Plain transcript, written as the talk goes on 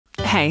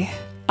Hey,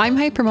 I'm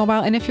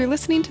Hypermobile, and if you're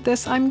listening to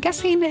this, I'm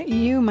guessing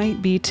you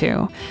might be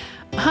too.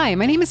 Hi,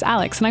 my name is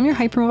Alex, and I'm your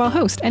Hypermobile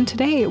host, and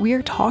today we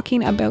are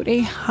talking about a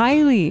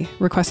highly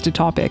requested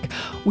topic.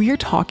 We are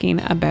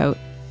talking about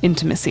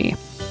intimacy.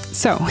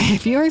 So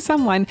if you are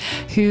someone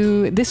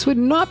who this would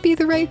not be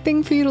the right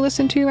thing for you to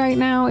listen to right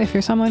now, if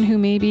you're someone who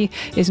maybe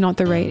is not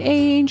the right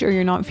age or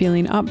you're not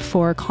feeling up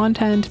for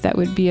content that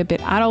would be a bit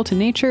adult in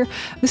nature,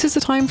 this is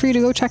the time for you to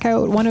go check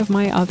out one of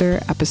my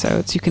other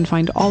episodes. You can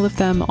find all of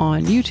them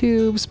on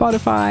YouTube,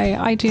 Spotify,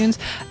 iTunes,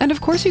 and of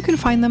course you can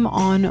find them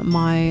on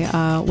my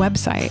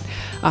website,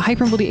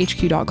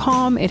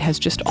 hypermobilityhq.com. It has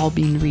just all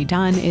been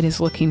redone. It is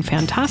looking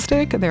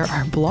fantastic. There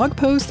are blog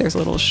posts. There's a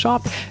little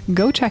shop.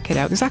 Go check it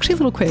out. There's actually a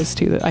little quiz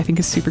too that I think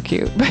is super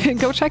cute, but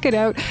go check it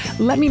out.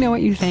 Let me know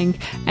what you think.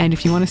 And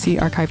if you want to see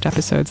archived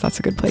episodes, that's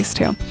a good place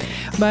too.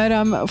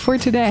 But for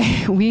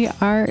today, we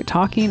are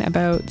talking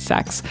about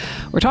sex.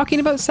 We're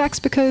talking about sex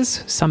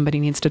because somebody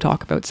needs to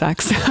talk about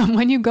sex.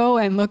 When you go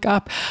and look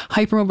up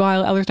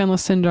hypermobile,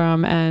 ehlers-danlos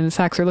syndrome and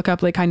sex, or look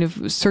up like kind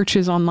of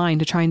searches online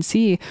to try and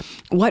see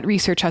what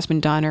research has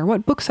been done or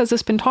what books has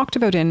this been talked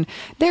about in,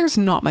 there's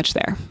not much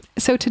there.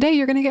 So today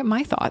you're going to get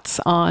my thoughts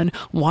on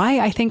why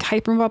I think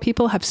hypermobile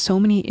people have so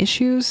many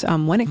issues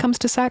when it comes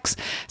to sex,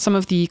 some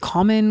of the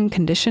common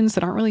conditions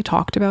that aren't really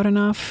talked about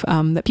enough,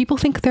 that people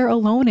think they're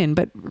alone in,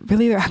 but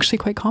really they're actually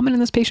quite common in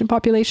this patient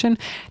population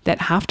that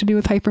have to do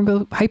with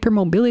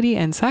hypermobility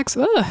and sex.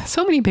 Ugh,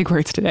 so many big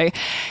words today.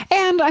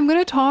 And I'm going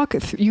to talk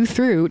you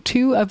through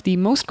two of the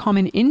most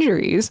common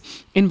injuries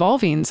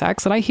involving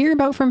sex that I hear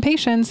about from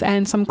patients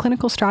and some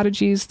clinical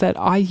strategies that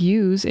I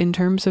use in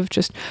terms of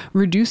just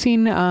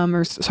reducing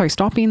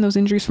stopping those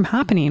injuries from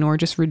happening, or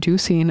just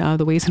reducing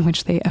the ways in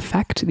which they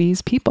affect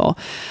these people.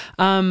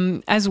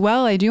 As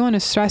well, I do want to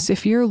stress,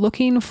 if you're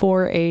looking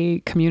for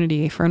a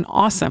community, for an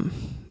awesome,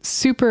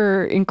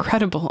 super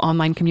incredible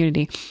online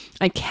community,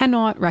 I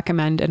cannot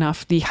recommend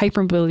enough the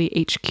Hypermobility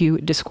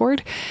HQ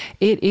Discord.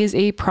 It is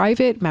a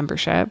private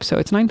membership, so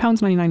it's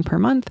 £9.99 per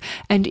month,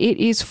 and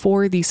it is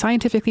for the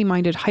scientifically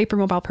minded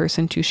hypermobile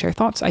person to share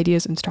thoughts,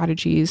 ideas, and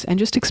strategies, and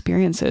just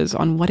experiences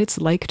on what it's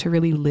like to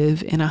really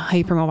live in a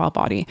hypermobile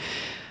body.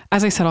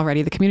 As I said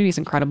already, the community is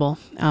incredible.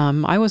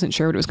 I wasn't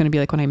sure what it was going to be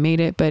like when I made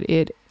it, but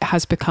it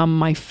has become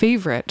my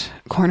favorite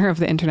corner of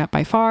the internet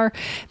by far.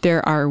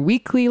 There are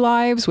weekly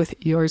lives with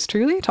yours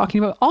truly talking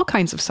about all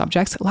kinds of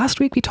subjects. Last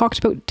week, we talked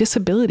about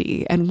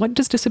disability and what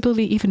does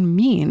disability even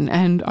mean?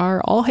 And are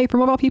all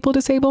hypermobile people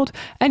disabled?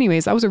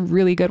 Anyways, that was a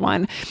really good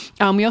one.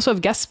 We also have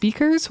guest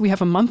speakers. We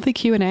have a monthly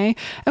Q&A, and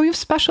we have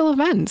special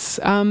events.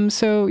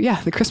 So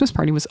yeah, the Christmas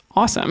party was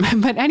awesome.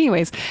 But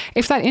anyways,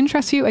 if that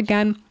interests you,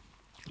 again,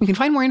 you can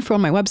find more info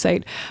on my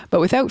website, but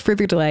without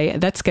further delay,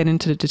 let's get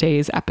into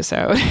today's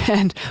episode.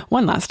 And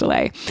one last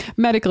delay.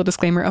 Medical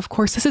disclaimer, of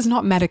course, this is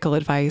not medical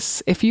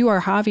advice. If you are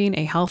having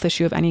a health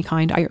issue of any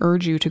kind, I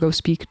urge you to go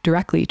speak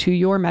directly to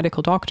your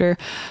medical doctor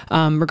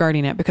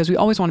regarding it, because we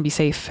always want to be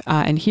safe.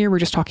 And here we're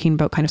just talking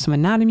about kind of some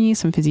anatomy,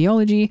 some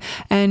physiology,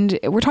 and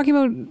we're talking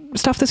about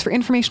stuff that's for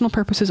informational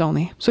purposes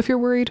only. So if you're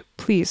worried,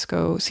 please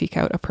go seek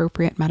out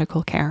appropriate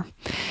medical care.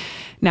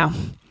 Now,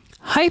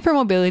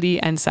 hypermobility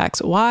and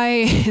sex. Why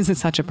is it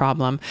such a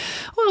problem?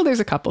 Well, there's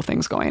a couple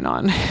things going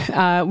on.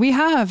 We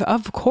have,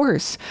 of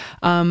course,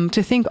 to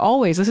think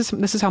always, this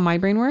is how my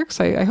brain works.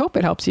 I hope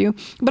it helps you.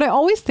 But I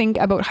always think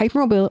about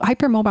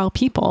hypermobile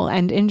people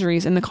and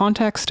injuries in the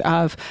context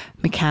of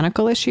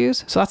mechanical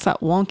issues. So that's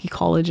that wonky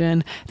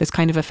collagen that's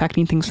kind of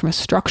affecting things from a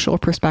structural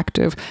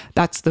perspective.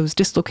 That's those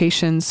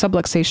dislocations,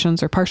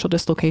 subluxations or partial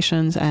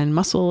dislocations and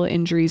muscle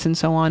injuries and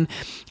so on.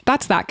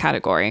 That's that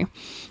category.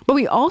 But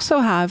we also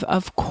have,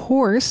 of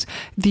course,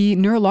 the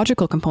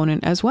neurological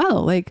component as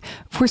well. Like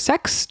for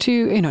sex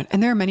to,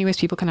 and there are many ways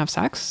people can have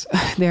sex.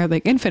 There are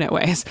like infinite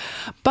ways.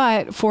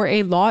 But for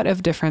a lot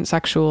of different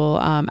sexual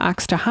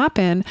acts to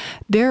happen,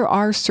 there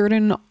are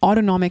certain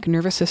autonomic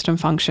nervous system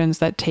functions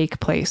that take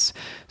place.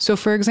 So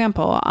for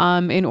example,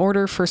 in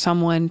order for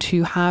someone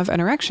to have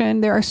an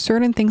erection, there are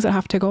certain things that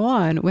have to go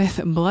on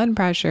with blood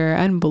pressure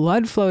and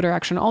blood flow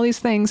direction, all these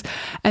things.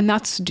 And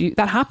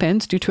that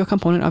happens due to a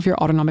component of your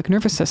autonomic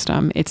nervous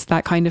system. It's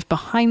that kind of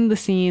behind the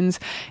scenes.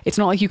 It's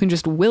not like you can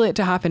just will it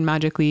to happen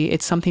magically.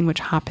 It's something which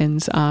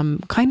happens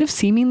kind of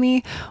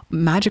seemingly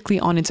magically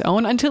on its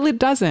own until it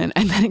doesn't.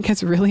 And then it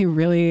gets really,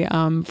 really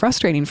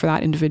frustrating for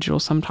that individual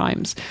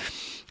sometimes.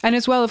 And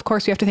as well, of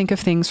course, we have to think of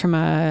things from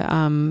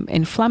a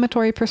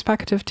inflammatory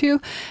perspective too.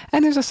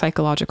 And there's a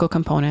psychological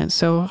component.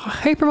 So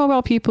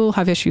hypermobile people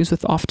have issues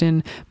with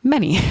often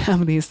many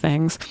of these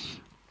things.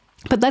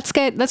 But let's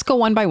go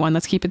one by one.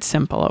 Let's keep it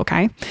simple,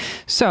 okay?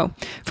 So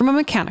from a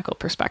mechanical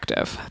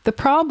perspective, the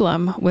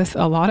problem with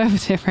a lot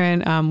of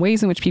different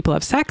ways in which people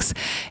have sex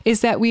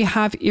is that we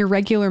have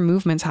irregular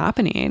movements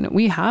happening.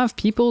 We have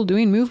people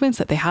doing movements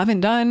that they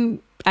haven't done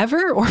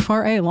ever or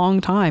for a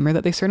long time, or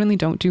that they certainly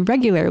don't do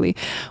regularly.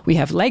 We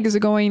have legs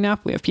going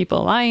up, we have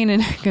people lying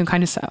in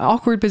kind of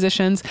awkward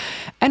positions.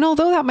 And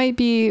although that might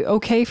be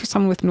okay for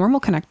someone with normal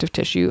connective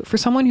tissue, for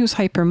someone who's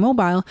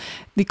hypermobile,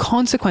 the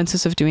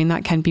consequences of doing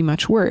that can be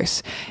much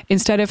worse.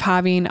 Instead of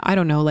having, I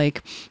don't know,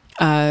 like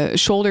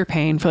shoulder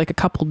pain for like a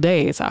couple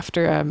days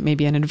after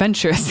maybe an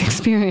adventurous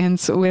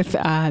experience with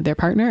their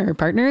partner or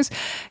partners,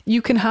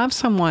 you can have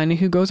someone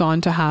who goes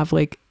on to have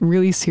like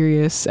really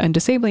serious and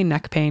disabling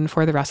neck pain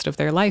for the rest of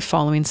their life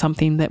following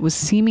something that was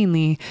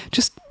seemingly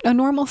just a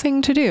normal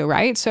thing to do,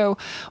 right? So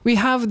we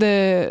have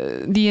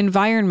the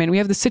environment, we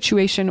have the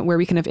situation where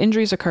we can have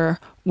injuries occur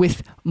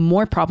with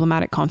more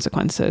problematic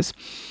consequences.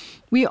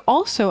 We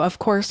also, of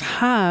course,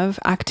 have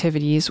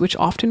activities which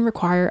often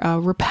require a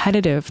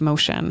repetitive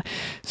motion.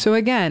 So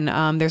again,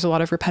 there's a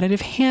lot of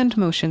repetitive hand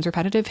motions,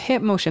 repetitive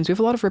hip motions. We have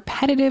a lot of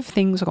repetitive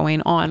things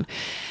going on.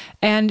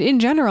 And in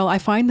general, I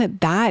find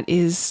that that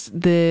is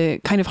the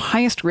kind of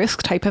highest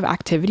risk type of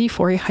activity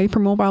for a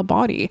hypermobile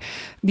body.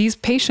 These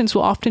patients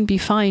will often be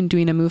fine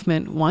doing a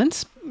movement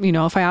once. You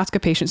know, if I ask a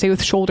patient, say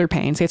with shoulder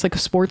pain, say it's like a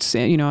sports,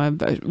 you know, a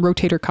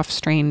rotator cuff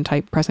strain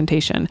type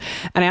presentation,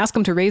 and I ask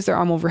them to raise their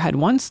arm overhead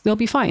once, they'll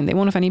be fine. They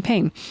won't have any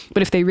pain.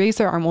 But if they raise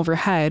their arm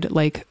overhead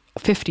like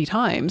 50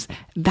 times,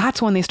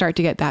 that's when they start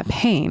to get that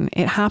pain.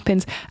 It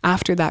happens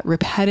after that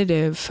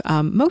repetitive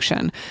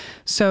motion.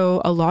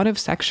 So a lot of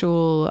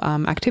sexual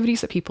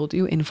activities that people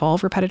do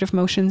involve repetitive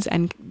motions,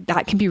 and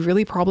that can be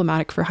really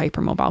problematic for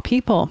hypermobile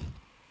people.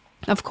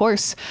 Of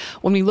course,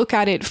 when we look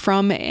at it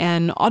from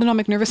an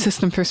autonomic nervous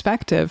system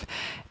perspective,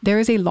 there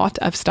is a lot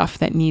of stuff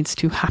that needs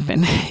to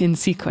happen in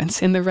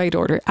sequence, in the right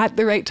order, at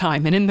the right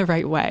time, and in the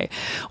right way.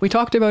 We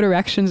talked about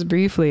erections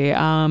briefly.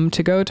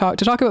 To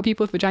talk about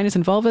people with vaginas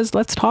and vulvas,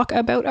 let's talk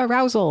about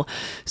arousal.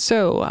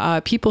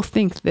 So people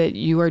think that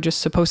you are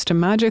just supposed to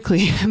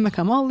magically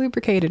become all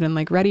lubricated and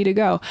like ready to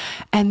go.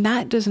 And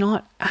that does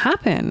not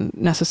happen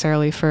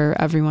necessarily for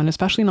everyone,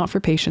 especially not for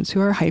patients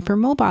who are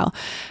hypermobile.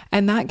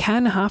 And that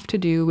can have to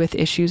do with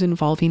issues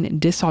involving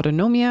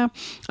dysautonomia.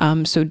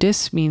 So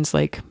dys means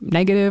like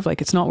negative, like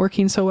it's not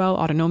working so well.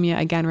 Autonomia,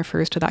 again,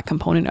 refers to that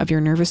component of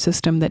your nervous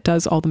system that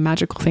does all the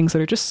magical things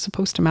that are just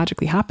supposed to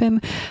magically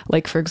happen.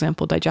 Like, for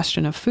example,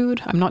 digestion of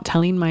food. I'm not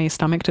telling my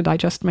stomach to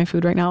digest my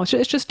food right now. It's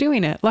just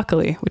doing it,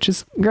 luckily, which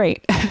is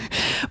great.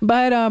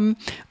 But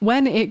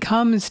when it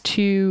comes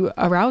to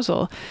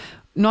arousal,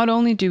 not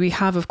only do we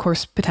have, of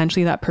course,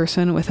 potentially that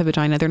person with a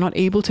vagina, they're not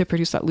able to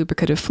produce that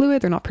lubricative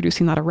fluid, they're not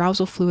producing that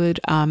arousal fluid,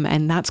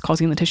 and that's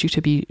causing the tissue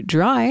to be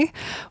dry,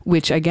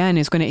 which again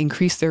is going to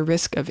increase their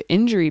risk of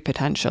injury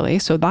potentially.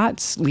 So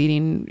that's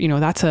leading, you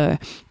know, that's a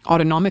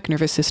autonomic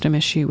nervous system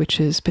issue, which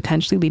is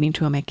potentially leading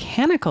to a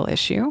mechanical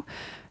issue.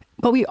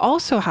 But we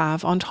also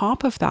have, on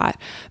top of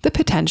that, the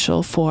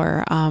potential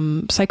for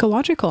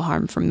psychological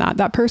harm from that.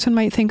 That person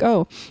might think,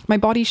 oh, my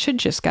body should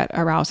just get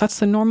aroused. That's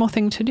the normal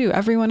thing to do.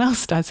 Everyone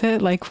else does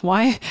it. Like,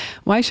 why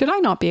should I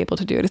not be able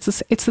to do it?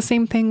 It's the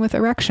same thing with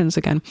erections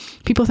again.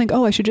 People think,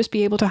 oh, I should just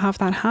be able to have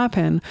that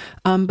happen.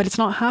 But it's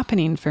not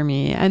happening for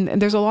me. And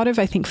there's a lot of,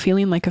 I think,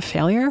 feeling like a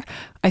failure.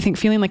 I think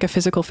feeling like a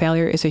physical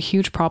failure is a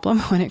huge problem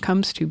when it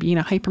comes to being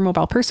a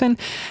hypermobile person.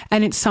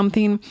 And it's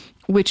something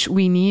which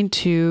we need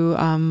to,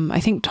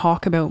 I think,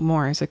 talk about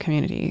more as a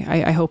community.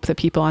 I hope that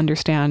people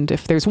understand,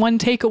 if there's one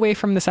takeaway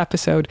from this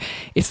episode,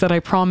 it's that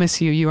I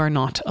promise you are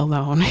not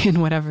alone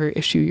in whatever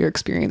issue you're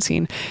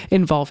experiencing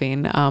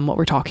involving what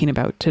we're talking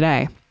about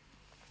today.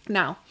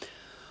 Now,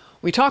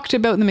 we talked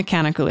about the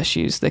mechanical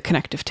issues, the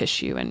connective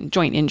tissue and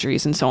joint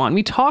injuries and so on.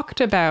 We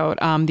talked about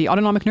the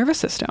autonomic nervous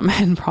system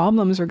and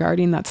problems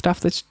regarding that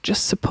stuff that's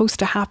just supposed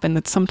to happen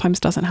that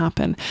sometimes doesn't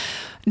happen.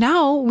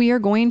 Now we are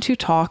going to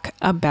talk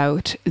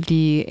about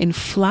the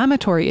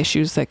inflammatory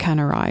issues that can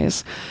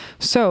arise.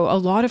 So a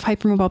lot of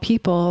hypermobile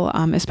people,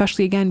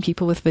 especially again,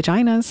 people with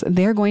vaginas,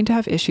 they're going to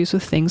have issues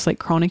with things like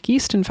chronic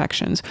yeast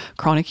infections,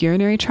 chronic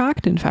urinary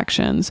tract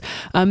infections.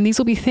 These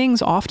will be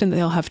things often that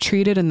they'll have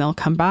treated and they'll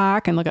come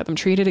back and they'll get them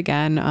treated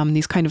again.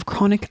 These kind of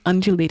chronic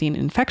undulating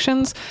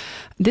infections.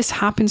 This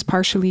happens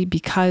partially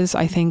because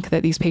I think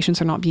that these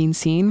patients are not being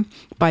seen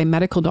by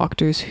medical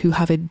doctors who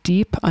have a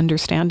deep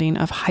understanding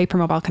of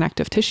hypermobile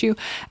connective tissue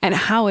and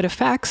how it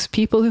affects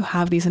people who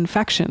have these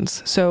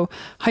infections. So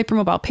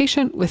hypermobile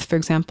patient with, for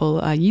example,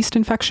 a yeast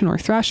infection or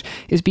thrush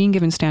is being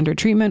given standard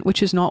treatment,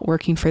 which is not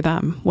working for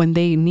them when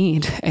they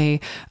need an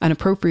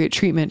appropriate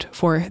treatment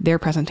for their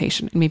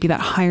presentation and maybe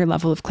that higher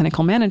level of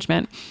clinical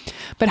management.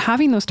 But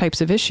having those types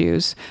of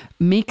issues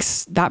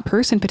makes that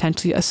person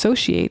potentially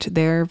associate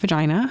their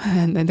vagina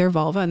and their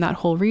vulva and that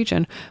whole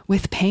region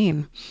with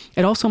pain.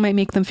 It also might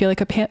make them feel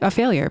like a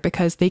failure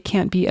because they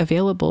can't be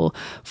available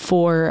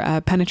for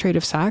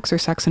penetrative sex or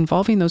sex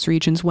involving those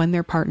regions when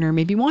their partner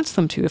maybe wants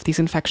them to, if these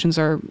infections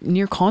are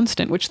near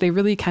constant, which they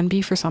really can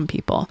be for some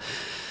people.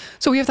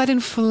 So we have that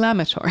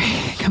inflammatory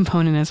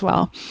component as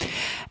well.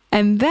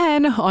 And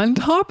then on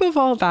top of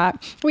all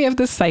that, we have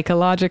the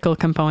psychological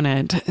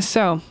component.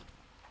 So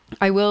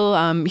I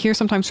will hear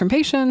sometimes from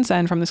patients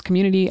and from this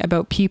community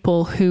about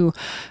people who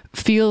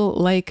feel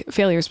like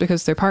failures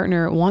because their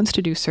partner wants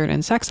to do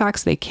certain sex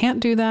acts. They can't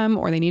do them,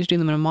 or they need to do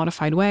them in a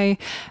modified way.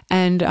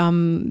 And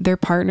their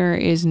partner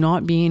is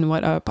not being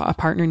what a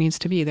partner needs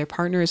to be. Their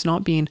partner is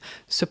not being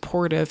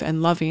supportive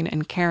and loving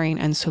and caring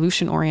and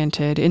solution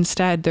oriented.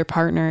 Instead, their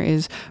partner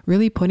is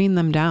really putting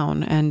them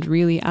down and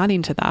really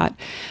adding to that.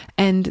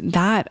 And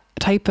that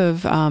type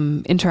of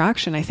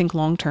interaction, I think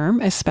long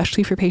term,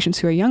 especially for patients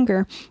who are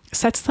younger,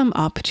 sets them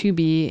up to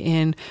be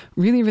in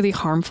really, really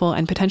harmful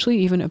and potentially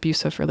even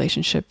abusive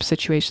relationship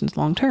situations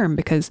long term,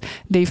 because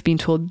they've been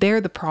told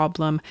they're the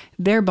problem,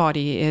 their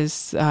body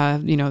is,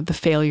 the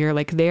failure,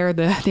 like they're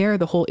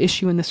the whole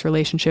issue in this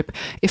relationship.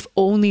 If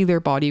only their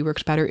body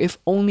worked better, if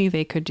only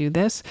they could do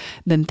this,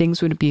 then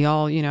things would be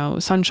all,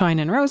 sunshine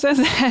and roses.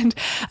 And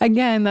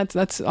again,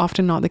 that's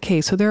often not the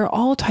case. So there are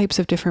all types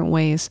of different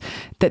ways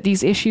that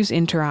these issues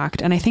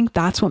interact. And I think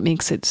that's what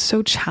makes it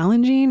so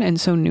challenging and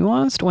so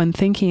nuanced when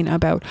thinking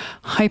about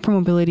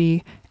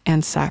hypermobility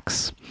and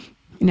sex.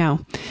 Now,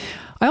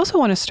 I also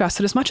want to stress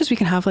that as much as we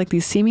can have like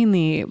these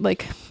seemingly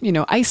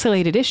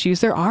isolated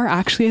issues, there are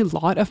actually a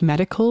lot of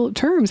medical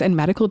terms and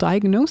medical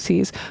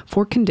diagnoses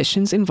for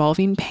conditions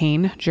involving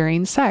pain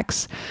during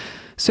sex.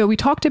 So we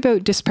talked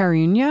about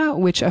dyspareunia,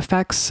 which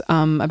affects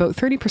about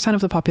 30%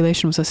 of the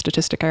population, was a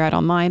statistic I read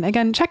online.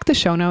 Again, check the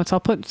show notes. I'll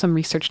put some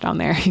research down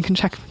there. You can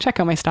check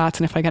out my stats,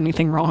 and if I get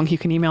anything wrong, you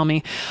can email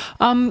me.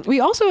 We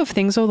also have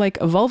things like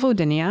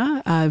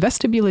vulvodynia,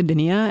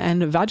 vestibulodynia,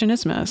 and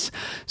vaginismus.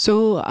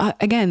 So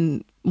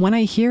again, when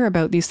I hear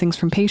about these things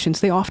from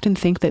patients, they often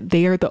think that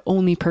they are the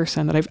only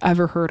person that I've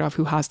ever heard of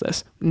who has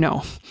this.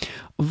 No.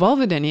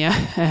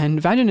 Vulvodynia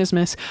and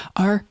vaginismus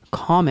are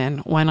common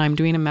when I'm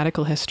doing a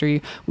medical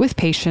history with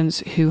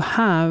patients who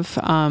have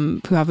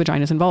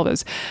vaginas and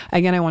vulvas.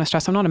 Again, I want to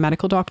stress I'm not a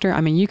medical doctor.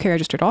 I'm a UK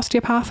registered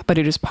osteopath, but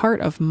it is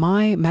part of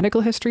my medical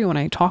history when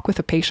I talk with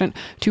a patient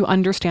to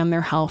understand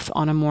their health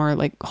on a more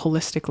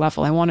holistic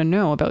level. I want to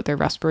know about their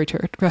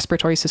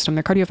respiratory system,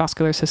 their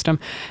cardiovascular system,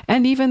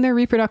 and even their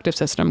reproductive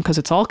system, because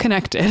it's all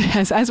connected,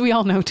 as we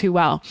all know too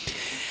well.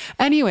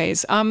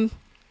 Anyways,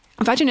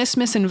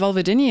 vaginismus and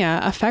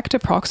vulvodynia affect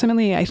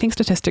approximately, I think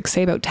statistics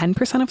say about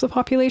 10% of the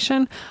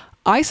population.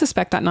 I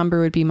suspect that number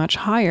would be much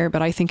higher,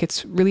 but I think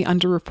it's really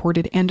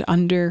underreported and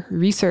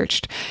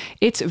under-researched.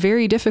 It's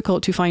very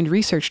difficult to find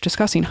research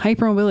discussing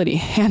hypermobility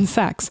and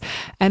sex.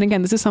 And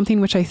again, this is something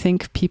which I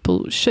think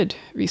people should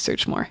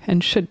research more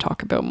and should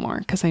talk about more,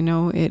 because I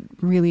know it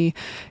really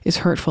is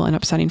hurtful and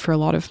upsetting for a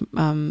lot of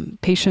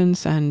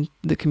patients and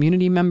the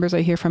community members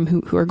I hear from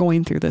who are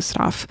going through this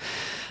stuff.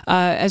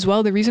 As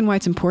well, the reason why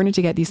it's important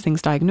to get these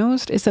things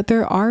diagnosed is that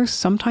there are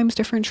sometimes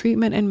different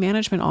treatment and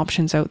management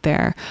options out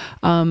there.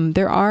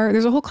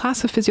 There's a whole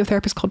class of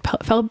physiotherapists called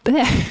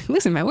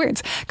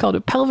called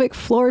a pelvic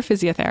floor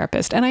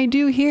physiotherapist. And I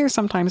do hear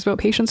sometimes about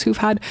patients who've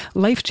had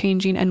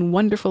life-changing and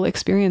wonderful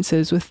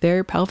experiences with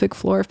their pelvic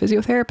floor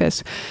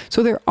physiotherapist.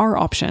 So there are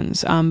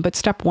options. But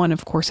step one,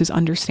 of course, is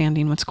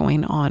understanding what's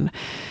going on.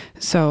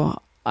 So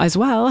as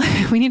well,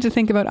 we need to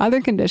think about other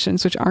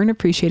conditions which aren't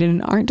appreciated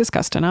and aren't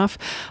discussed enough.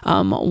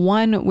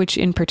 One which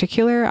in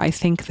particular, I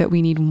think that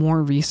we need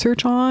more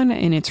research on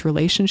in its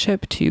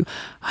relationship to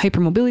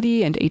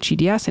hypermobility and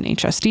HEDS and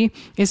HSD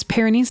is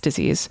Peyronie's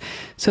disease.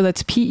 So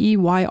that's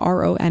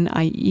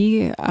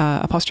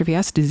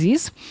Peyronie_S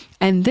disease.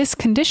 And this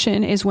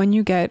condition is when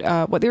you get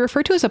what they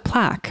refer to as a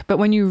plaque. But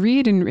when you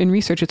read in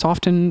research, it's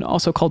often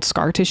also called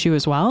scar tissue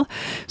as well.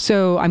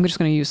 So I'm just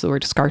going to use the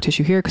word scar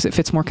tissue here because it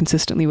fits more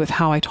consistently with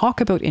how I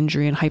talk about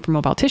injury and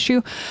hypermobile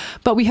tissue.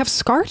 But we have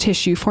scar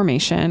tissue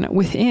formation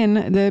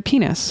within the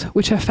penis,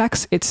 which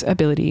affects its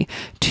ability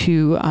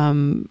to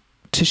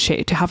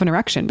have an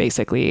erection.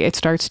 Basically, it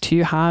starts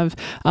to have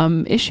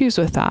issues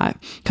with that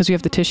because we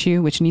have the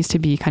tissue which needs to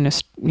be kind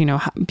of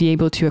be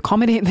able to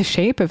accommodate the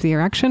shape of the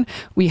erection.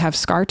 We have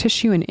scar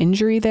tissue and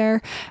injury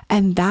there,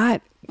 and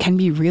that can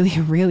be really,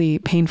 really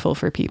painful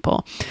for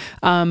people.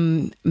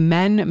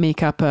 Men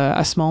make up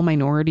a small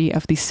minority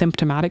of the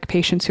symptomatic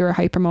patients who are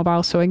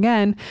hypermobile. So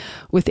again,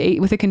 with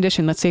a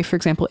condition, let's say for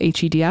example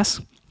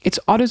HEDS, it's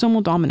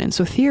autosomal dominant.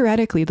 So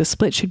theoretically, the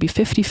split should be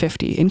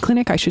 50-50. In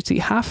clinic, I should see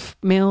half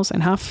males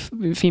and half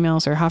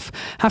females, or half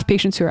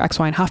patients who are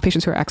XY and half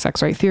patients who are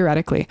XX, right?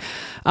 Theoretically.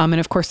 And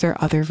of course, there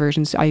are other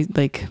versions.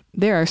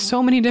 There are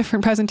so many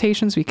different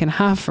presentations we can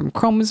have from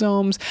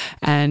chromosomes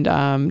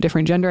and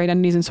different gender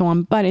identities and so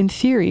on. But in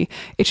theory,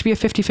 it should be a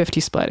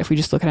 50-50 split if we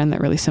just look at it in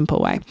that really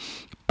simple way.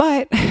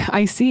 But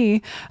I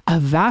see a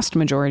vast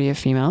majority of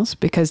females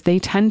because they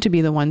tend to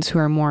be the ones who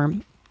are more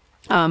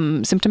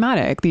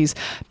symptomatic. These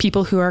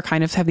people who are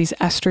kind of have these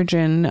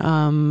estrogen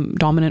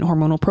dominant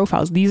hormonal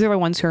profiles. These are the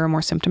ones who are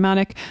more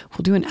symptomatic.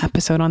 We'll do an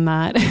episode on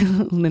that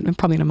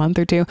probably in a month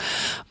or two.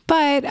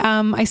 But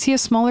I see a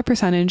smaller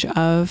percentage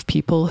of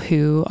people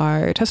who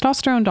are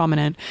testosterone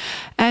dominant.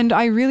 And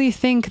I really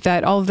think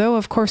that although,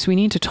 of course, we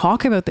need to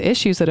talk about the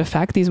issues that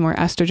affect these more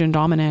estrogen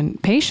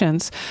dominant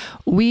patients,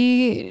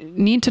 we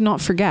need to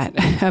not forget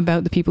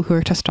about the people who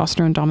are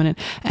testosterone dominant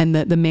and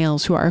the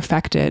males who are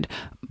affected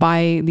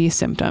by these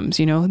symptoms.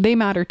 They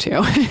matter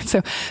too.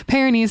 So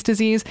Peyronie's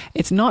disease,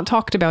 it's not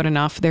talked about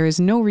enough. There is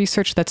no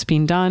research that's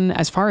been done,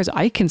 as far as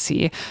I can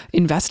see,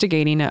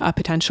 investigating a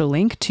potential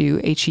link to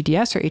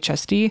HEDS or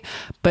HSD.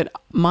 hypermobility, but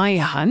my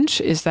hunch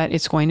is that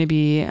it's going to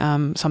be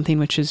something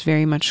which is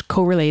very much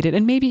correlated,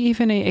 and maybe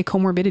even a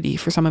comorbidity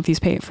for some of these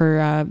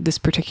for this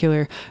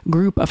particular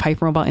group of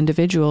hypermobile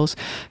individuals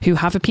who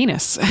have a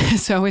penis.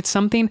 So it's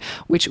something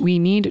which we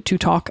need to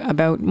talk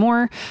about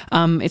more.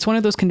 It's one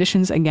of those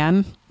conditions,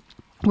 again,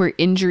 where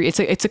injury,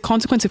 it's a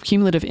consequence of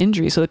cumulative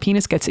injury. So the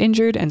penis gets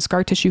injured and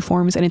scar tissue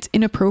forms, and it's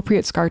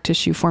inappropriate scar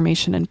tissue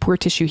formation and poor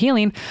tissue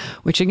healing,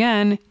 which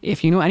again,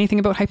 if you know anything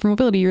about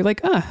hypermobility, you're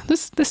like,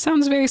 this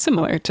sounds very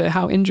similar to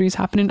how injuries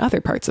happen in other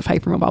parts of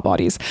hypermobile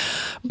bodies.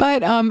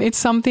 But it's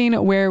something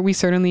where we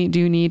certainly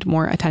do need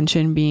more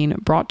attention being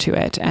brought to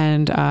it.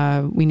 And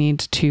we need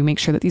to make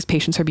sure that these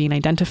patients are being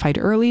identified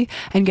early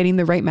and getting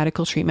the right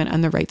medical treatment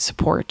and the right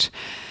support.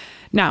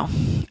 Now,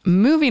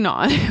 moving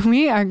on,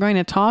 we are going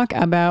to talk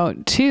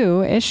about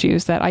two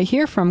issues that I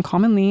hear from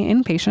commonly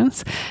in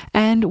patients,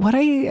 and what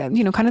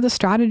kind of the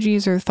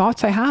strategies or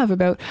thoughts I have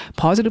about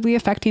positively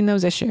affecting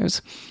those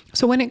issues.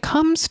 So when it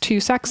comes to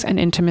sex and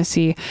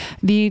intimacy,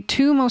 the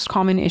two most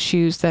common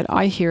issues that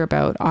I hear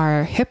about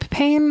are hip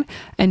pain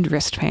and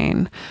wrist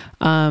pain.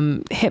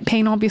 Hip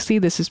pain, obviously,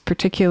 this is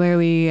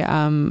particularly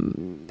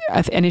an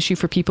issue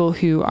for people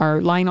who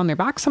are lying on their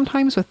back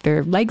sometimes with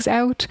their legs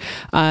out.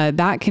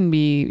 That can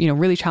be,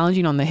 really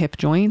challenging on the hip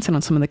joints and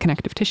on some of the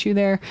connective tissue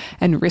there.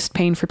 And wrist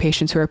pain for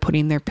patients who are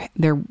putting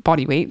their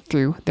body weight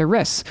through their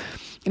wrists.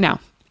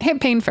 Now, hip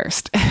pain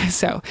first.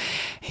 So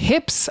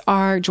hips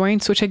are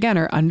joints which, again,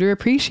 are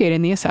underappreciated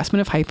in the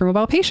assessment of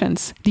hypermobile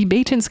patients. The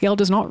Baton scale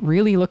does not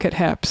really look at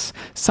hips.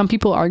 Some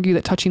people argue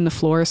that touching the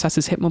floor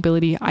assesses hip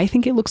mobility. I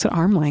think it looks at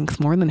arm length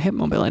more than hip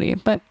mobility.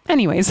 But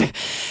anyways,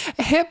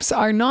 hips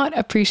are not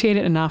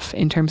appreciated enough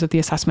in terms of the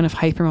assessment of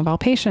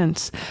hypermobile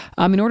patients.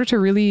 In order to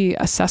really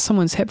assess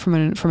someone's hip from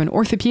an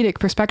orthopedic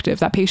perspective,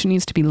 that patient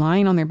needs to be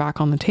lying on their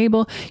back on the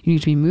table. You need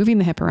to be moving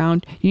the hip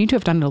around. You need to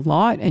have done it a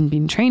lot and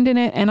been trained in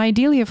it. And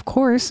ideally, of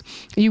course,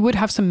 you would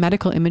have some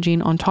medical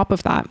imaging on top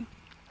of that.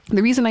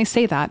 The reason I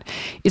say that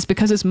is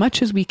because as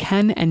much as we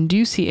can and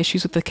do see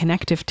issues with the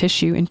connective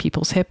tissue in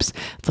people's hips,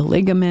 the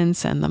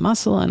ligaments and the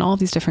muscle and all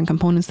these different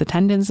components, the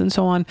tendons and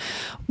so on,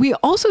 we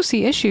also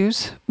see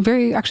issues,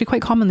 actually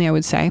quite commonly, I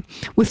would say,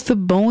 with the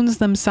bones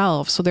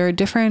themselves. So there are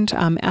different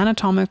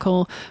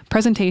anatomical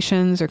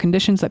presentations or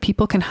conditions that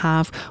people can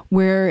have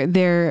where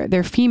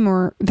their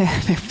femur,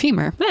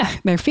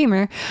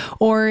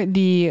 or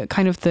the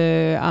kind of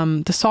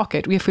the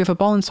socket. We have a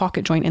ball and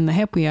socket joint in the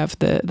hip. We have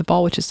the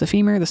ball, which is the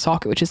femur, the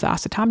socket, which is the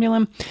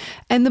acetabulum,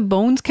 and the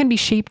bones can be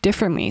shaped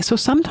differently. So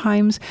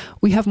sometimes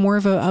we have more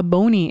of a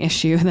bony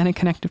issue than a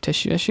connective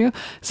tissue issue.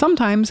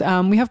 Sometimes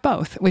we have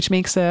both, which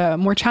makes a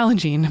more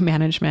challenging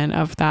management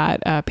of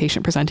that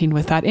patient presenting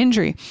with that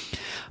injury.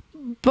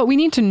 But we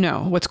need to know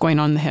what's going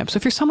on in the hips. So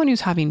if you're someone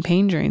who's having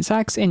pain during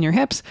sex in your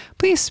hips,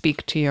 please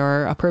speak to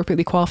your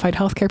appropriately qualified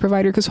healthcare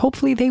provider, because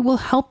hopefully they will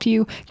help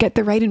you get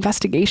the right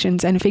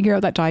investigations and figure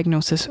out that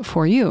diagnosis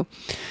for you.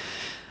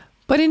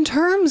 But in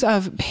terms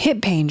of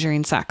hip pain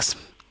during sex,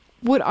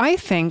 what I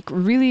think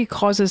really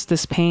causes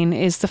this pain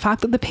is the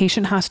fact that the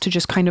patient has to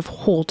just kind of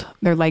hold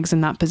their legs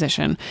in that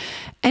position.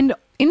 And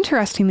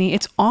interestingly,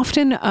 it's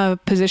often a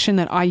position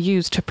that I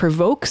use to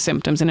provoke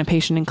symptoms in a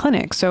patient in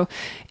clinic. So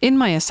in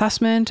my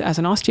assessment as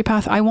an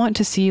osteopath, I want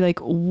to see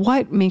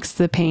what makes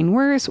the pain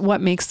worse,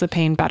 what makes the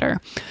pain better.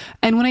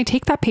 And when I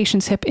take that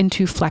patient's hip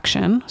into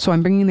flexion, so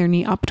I'm bringing their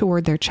knee up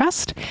toward their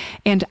chest,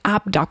 and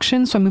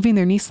abduction, so I'm moving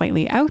their knee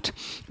slightly out,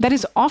 that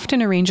is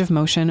often a range of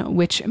motion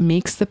which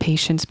makes the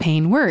patient's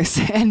pain worse.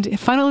 And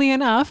funnily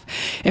enough,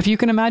 if you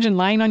can imagine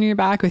lying on your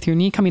back with your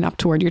knee coming up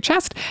toward your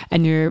chest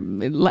and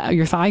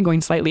your thigh going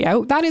slightly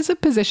out, that is a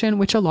position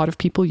which a lot of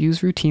people use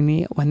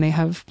routinely when they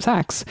have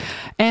sex.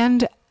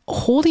 And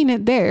holding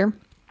it there,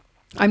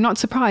 I'm not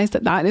surprised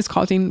that that is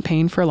causing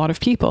pain for a lot of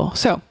people.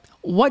 So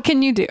what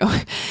can you do?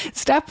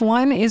 Step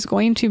one is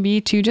going to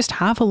be to just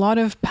have a lot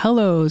of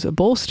pillows,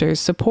 bolsters,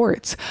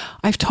 supports.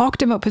 I've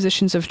talked about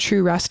positions of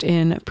true rest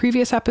in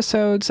previous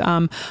episodes.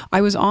 I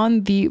was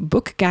on the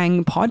Book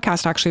Gang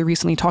podcast actually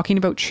recently talking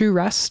about true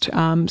rest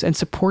and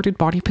supported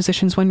body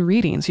positions when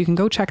reading. So you can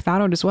go check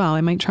that out as well.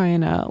 I might try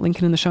and link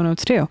it in the show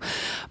notes too.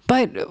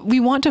 But we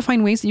want to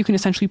find ways that you can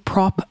essentially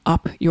prop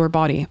up your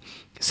body.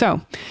 So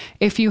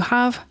if you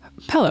have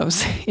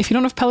pillows. If you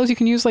don't have pillows, you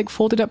can use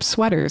folded up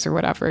sweaters or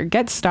whatever.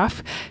 Get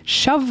stuff,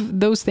 shove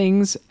those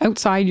things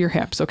outside your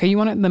hips. Okay. You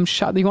want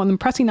them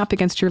pressing up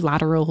against your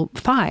lateral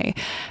thigh.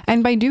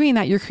 And by doing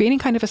that, you're creating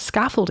kind of a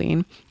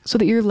scaffolding so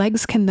that your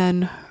legs can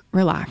then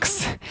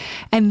relax.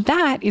 And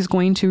that is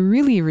going to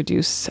really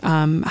reduce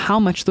how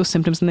much those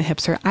symptoms in the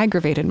hips are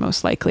aggravated,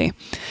 most likely.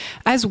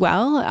 As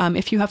well,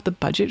 if you have the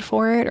budget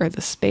for it or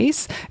the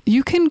space,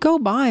 you can go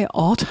buy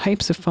all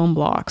types of foam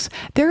blocks.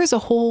 There is a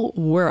whole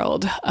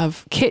world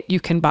of kit you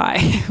can buy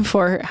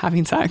for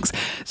having sex.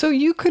 So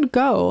you could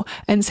go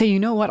and say, you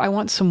know what, I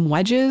want some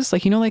wedges,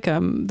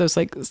 those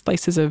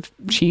slices of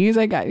cheese.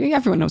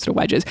 Everyone knows what a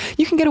wedge is.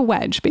 You can get a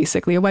wedge,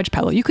 basically, a wedge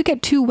pillow. You could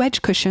get 2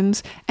 wedge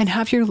cushions and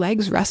have your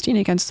legs resting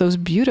against those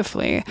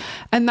beautifully.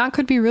 And that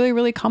could be really,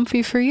 really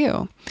comfy for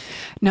you.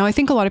 Now, I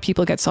think a lot of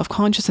people get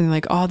self-conscious and they're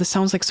like, oh, this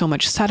sounds like so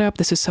much setup.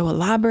 This is so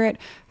elaborate.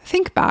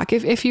 Think back.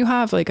 If you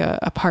have like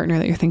a partner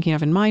that you're thinking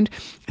of in mind,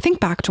 think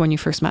back to when you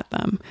first met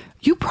them.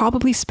 You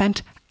probably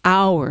spent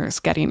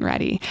hours getting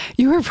ready.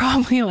 You were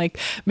probably like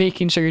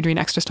making sure you're doing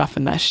extra stuff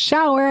in the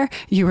shower.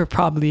 You were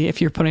probably, if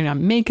you're putting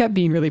on makeup,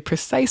 being really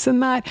precise in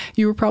that.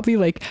 You were probably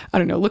like, I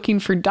don't know, looking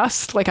for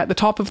dust like at the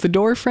top of the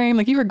door frame.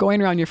 Like you were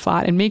going around your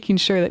flat and making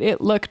sure that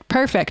it looked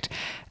perfect.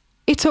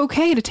 It's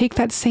okay to take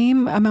that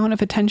same amount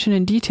of attention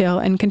and detail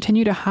and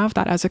continue to have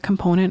that as a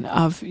component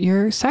of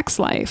your sex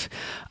life.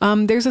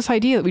 There's this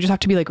idea that we just have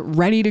to be like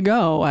ready to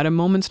go at a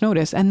moment's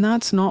notice. And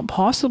that's not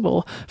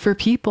possible for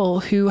people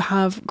who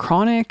have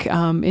chronic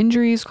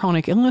injuries,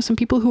 chronic illness, and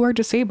people who are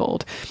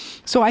disabled.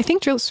 So I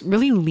think just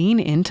really lean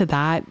into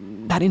that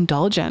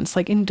indulgence,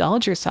 like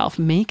indulge yourself,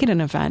 make it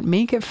an event,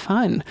 make it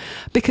fun,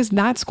 because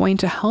that's going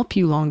to help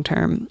you long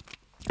term.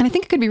 And I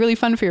think it could be really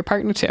fun for your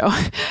partner too.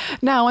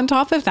 Now, on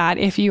top of that,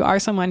 if you are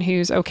someone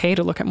who's okay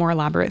to look at more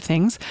elaborate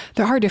things,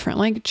 there are different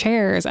like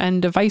chairs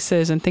and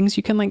devices and things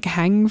you can like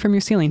hang from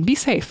your ceiling. Be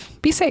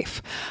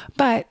safe.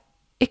 But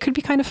it could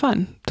be kind of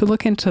fun to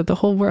look into the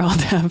whole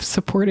world of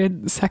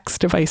supported sex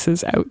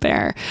devices out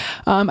there.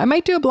 I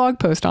might do a blog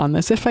post on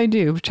this. If I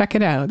do, check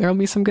it out. There'll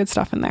be some good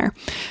stuff in there.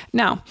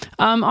 Now,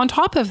 on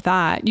top of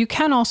that, you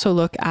can also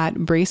look at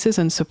braces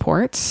and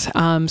supports.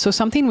 So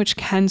something which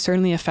can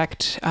certainly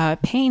affect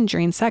pain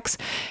during sex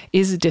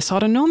is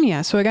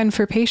dysautonomia. So again,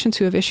 for patients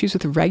who have issues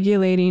with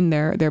regulating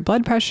their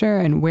blood pressure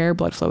and where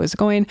blood flow is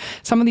going,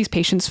 some of these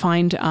patients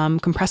find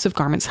compressive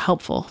garments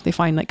helpful. They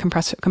find like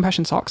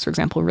compression socks, for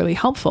example, really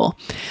helpful.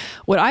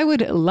 What I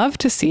would love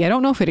to see, I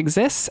don't know if it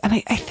exists, and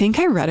I think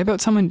I read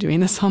about someone doing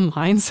this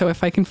online, so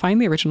if I can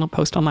find the original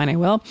post online, I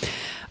will.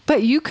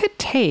 But you could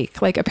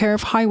take like a pair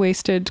of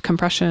high-waisted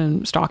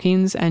compression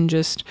stockings and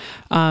just,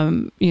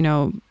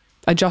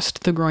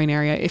 adjust the groin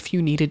area if you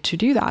needed to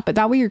do that. But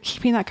that way you're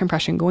keeping that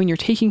compression going, you're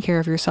taking care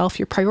of yourself,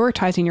 you're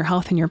prioritizing your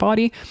health and your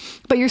body,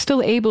 but you're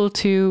still able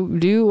to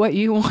do what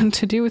you want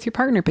to do with your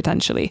partner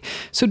potentially.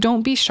 So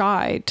don't be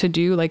shy to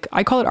do, like,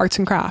 I call it arts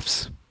and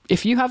crafts.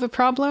 If you have a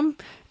problem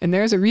and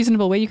there's a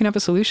reasonable way you can have a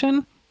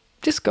solution,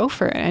 just go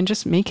for it and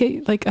just make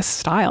it like a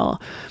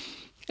style.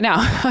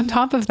 Now, on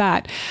top of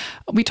that,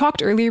 we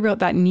talked earlier about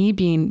that knee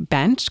being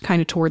bent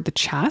kind of toward the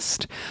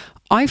chest.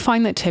 I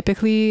find that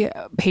typically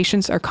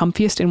patients are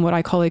comfiest in what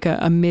I call like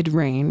a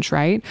mid-range,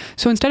 right?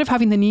 So instead of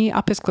having the knee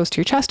up as close to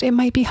your chest, it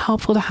might be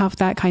helpful to have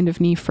that kind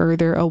of knee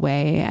further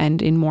away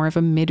and in more of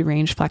a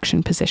mid-range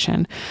flexion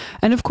position.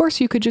 And of course,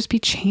 you could just be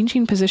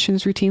changing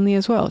positions routinely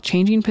as well.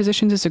 Changing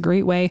positions is a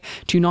great way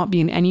to not be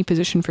in any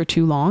position for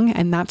too long,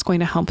 and that's going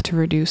to help to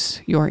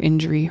reduce your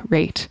injury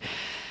rate.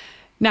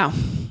 Now,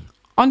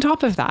 on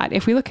top of that,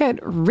 if we look at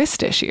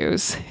wrist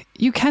issues,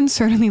 you can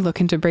certainly look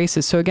into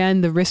braces. So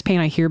again, the wrist pain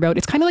I hear about,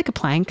 it's kind of like a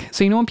plank.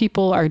 So when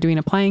people are doing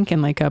a plank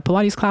in like a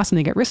Pilates class and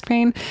they get wrist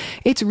pain,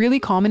 it's really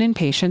common in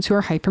patients who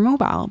are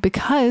hypermobile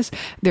because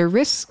their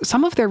wrists,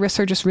 some of their wrists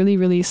are just really,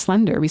 really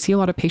slender. We see a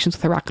lot of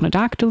patients with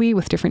arachnodactyly,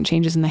 with different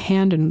changes in the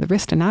hand and the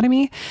wrist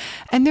anatomy,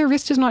 and their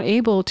wrist is not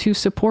able to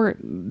support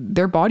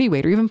their body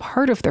weight or even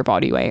part of their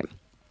body weight.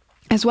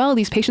 As well,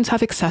 these patients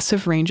have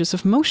excessive ranges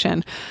of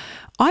motion.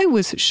 I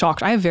was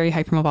shocked. I have very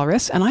hypermobile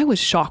wrists, and I was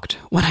shocked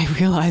when I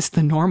realized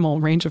the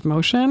normal range of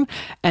motion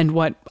and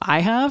what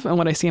I have and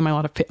what I see in a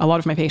lot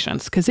of my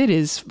patients, because it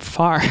is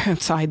far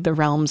outside the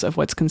realms of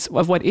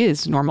what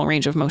is normal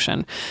range of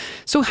motion.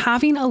 So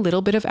having a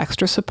little bit of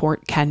extra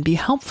support can be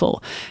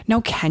helpful.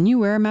 Now, can you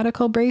wear a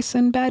medical brace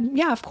in bed?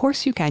 Yeah, of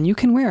course you can. You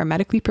can wear a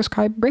medically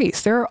prescribed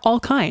brace. There are all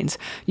kinds.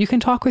 You can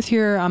talk with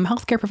your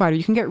healthcare provider.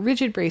 You can get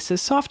rigid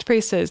braces, soft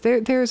braces.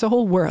 There's a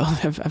whole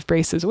world of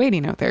braces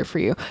waiting out there for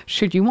you,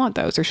 should you want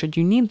those or should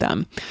you need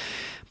them.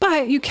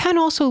 But you can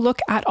also look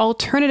at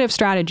alternative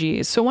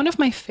strategies. So one of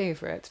my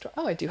favorites,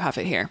 I do have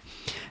it here.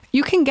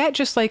 You can get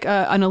just like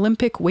an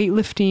Olympic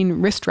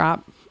weightlifting wrist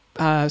wrap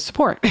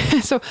support.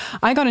 So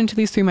I got into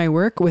these through my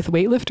work with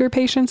weightlifter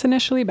patients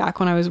initially, back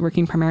when I was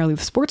working primarily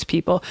with sports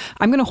people.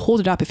 I'm going to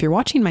hold it up. If you're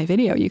watching my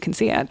video, you can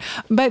see it.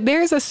 But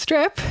there's a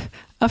strip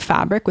of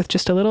fabric with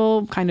just a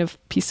little kind of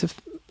piece of,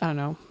 I don't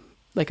know,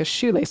 like a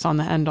shoelace on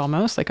the end,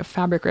 almost like a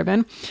fabric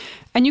ribbon.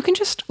 And you can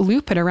just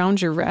loop it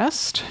around your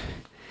wrist,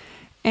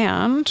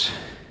 and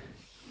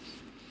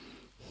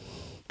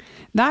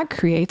that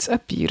creates a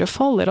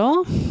beautiful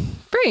little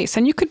brace.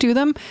 And you could do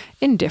them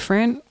in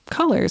different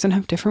colors and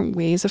have different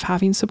ways of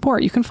having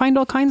support. You can find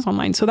all kinds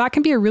online. So that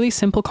can be a really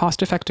simple,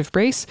 cost-effective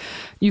brace.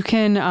 You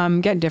can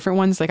get different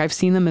ones. Like I've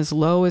seen them as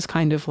low as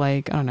kind of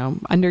like, I don't know,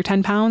 under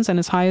 10 pounds and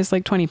as high as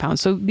like 20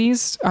 pounds. So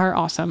these are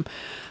awesome.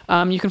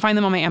 You can find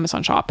them on my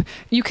Amazon shop.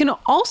 You can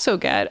also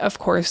get, of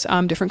course,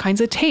 different kinds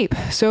of tape.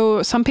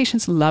 So some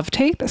patients love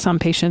tape. Some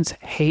patients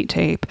hate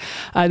tape.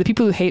 The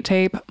people who hate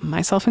tape,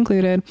 myself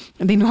included,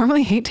 they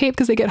normally hate tape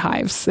because they get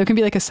hives. There can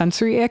be like a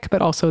sensory ick,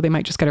 but also they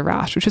might just get a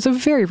rash, which is a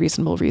very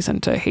reasonable reason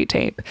to hate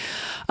tape.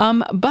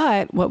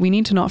 But what we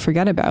need to not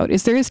forget about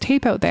is there is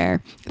tape out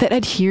there that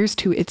adheres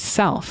to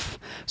itself.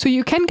 So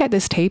you can get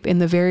this tape in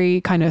the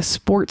very kind of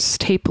sports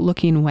tape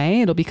looking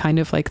way. It'll be kind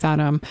of like that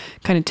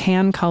kind of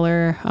tan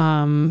color.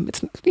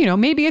 It's,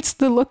 maybe it's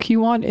the look you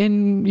want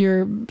in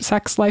your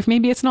sex life.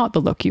 Maybe it's not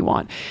the look you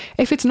want.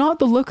 If it's not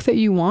the look that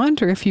you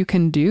want, or if you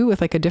can do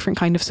with like a different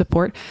kind of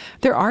support,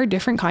 there are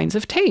different kinds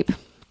of tape.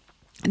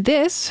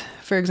 This,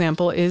 for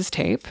example, is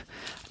tape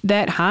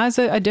that has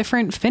a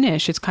different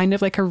finish. It's kind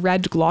of like a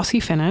red glossy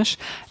finish,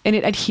 and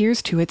it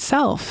adheres to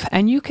itself.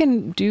 And you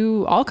can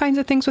do all kinds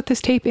of things with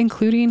this tape,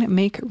 including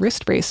make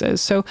wrist braces.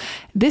 So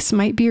this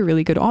might be a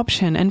really good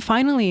option. And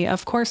finally,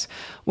 of course,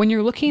 when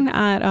you're looking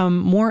at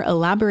more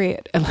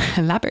elaborate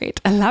lingerie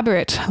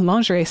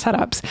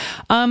setups,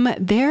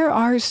 there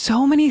are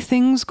so many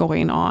things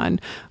going on.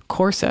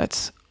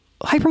 Corsets.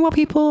 Hypermobile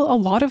people, a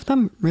lot of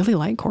them really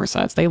like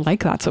corsets. They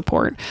like that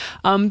support.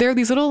 There are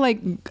these little,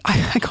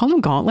 I call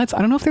them gauntlets. I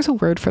don't know if there's a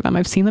word for them.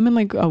 I've seen them in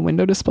like a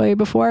window display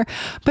before,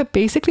 but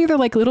basically they're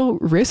like little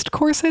wrist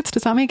corsets.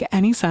 Does that make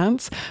any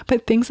sense?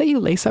 But things that you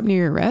lace up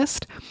near your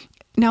wrist.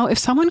 Now, if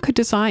someone could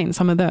design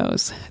some of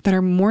those that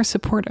are more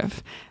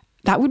supportive,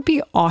 that would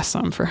be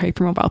awesome for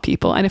hypermobile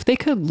people. And if they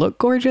could look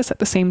gorgeous at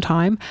the same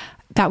time,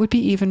 that would be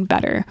even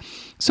better.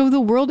 So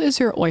the world is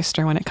your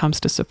oyster when it comes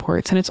to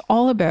supports, and it's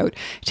all about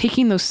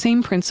taking those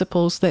same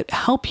principles that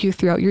help you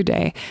throughout your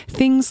day,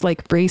 things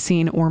like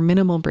bracing or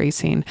minimal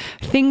bracing,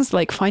 things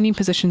like finding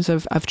positions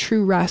of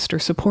true rest or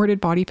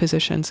supported body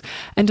positions,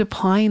 and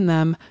applying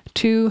them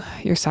to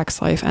your sex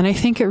life. And I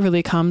think it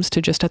really comes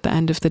to just at the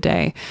end of the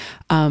day,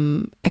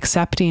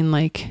 accepting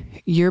like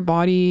your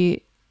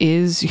body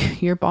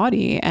is your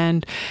body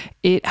and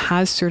it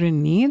has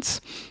certain needs,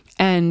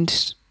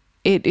 and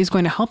it is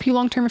going to help you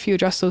long-term if you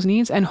address those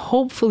needs. And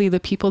hopefully the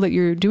people that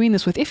you're doing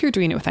this with, if you're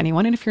doing it with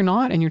anyone, and if you're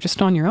not, and you're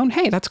just on your own,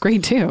 hey, that's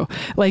great too.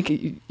 Like,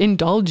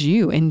 indulge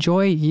you,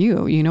 enjoy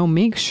you,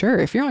 make sure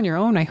if you're on your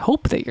own, I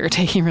hope that you're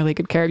taking really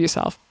good care of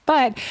yourself.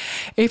 But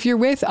if you're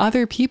with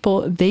other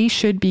people, they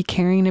should be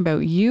caring about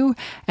you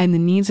and the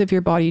needs of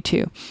your body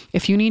too.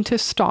 If you need to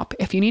stop,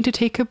 if you need to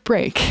take a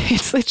break,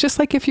 it's just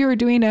like if you were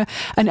doing an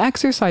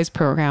exercise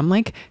program,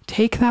 like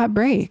take that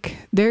break.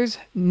 There's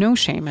no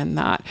shame in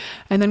that.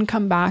 And then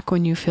come back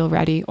when you feel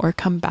ready, or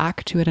come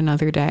back to it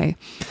another day.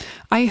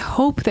 I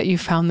hope that you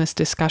found this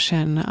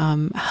discussion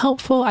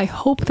helpful. I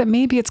hope that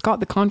maybe it's got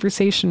the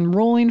conversation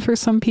rolling for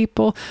some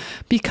people,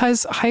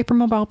 because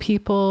hypermobile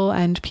people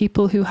and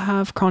people who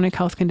have chronic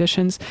health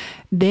conditions,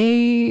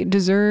 they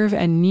deserve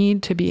and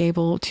need to be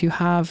able to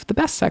have the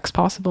best sex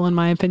possible, in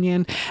my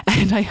opinion.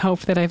 And I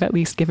hope that I've at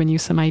least given you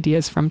some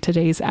ideas from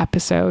today's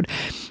episode.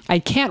 I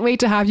can't wait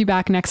to have you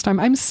back next time.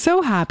 I'm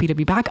so happy to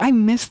be back. I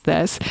missed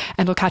this,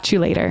 and I'll catch you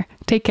later.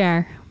 Take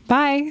care.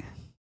 Bye.